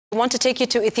I want to take you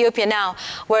to Ethiopia now,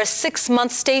 where a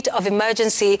 6-month state of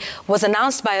emergency was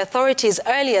announced by authorities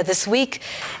earlier this week,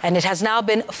 and it has now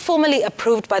been formally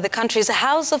approved by the country's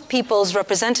House of People's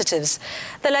Representatives.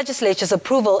 The legislature's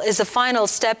approval is a final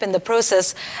step in the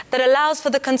process that allows for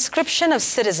the conscription of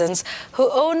citizens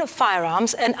who own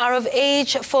firearms and are of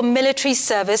age for military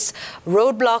service,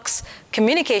 roadblocks,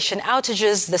 communication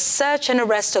outages, the search and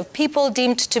arrest of people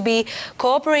deemed to be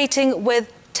cooperating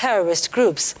with terrorist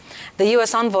groups. The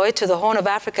U.S. envoy to the Horn of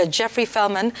Africa, Jeffrey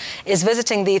Felman, is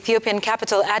visiting the Ethiopian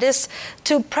capital, Addis,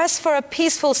 to press for a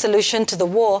peaceful solution to the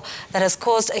war that has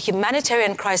caused a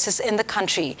humanitarian crisis in the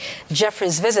country.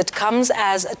 Jeffrey's visit comes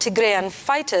as Tigrayan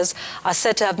fighters are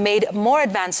said to have made more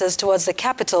advances towards the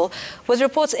capital, with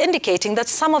reports indicating that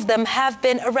some of them have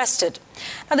been arrested.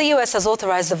 Now, the U.S. has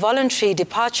authorized the voluntary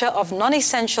departure of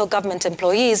non-essential government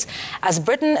employees as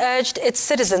Britain urged its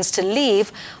citizens to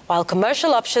leave while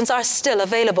commercial options are still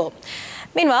available.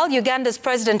 Meanwhile, Uganda's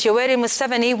President Yoweri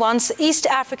Museveni wants East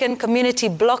African Community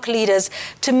bloc leaders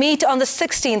to meet on the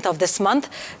 16th of this month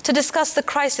to discuss the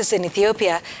crisis in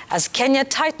Ethiopia as Kenya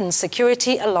tightens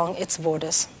security along its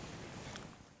borders.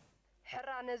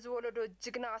 نزولو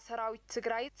جigna ሰራዊት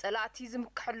ትግራይ ጸላቲ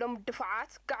ዝምክሕሎም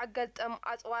ድፋዓት ጋዕገልጠም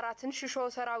አጽዋራትን ሽሾ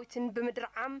ሰራዊትን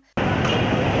ብምድርዓም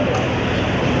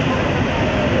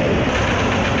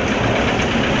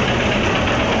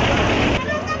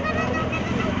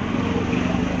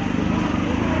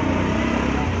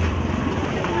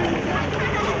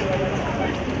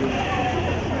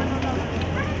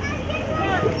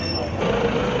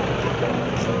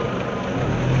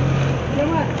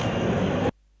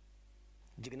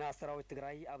جigna ሰራዊት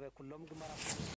ትግራይ አበ ኩሎም ግማራ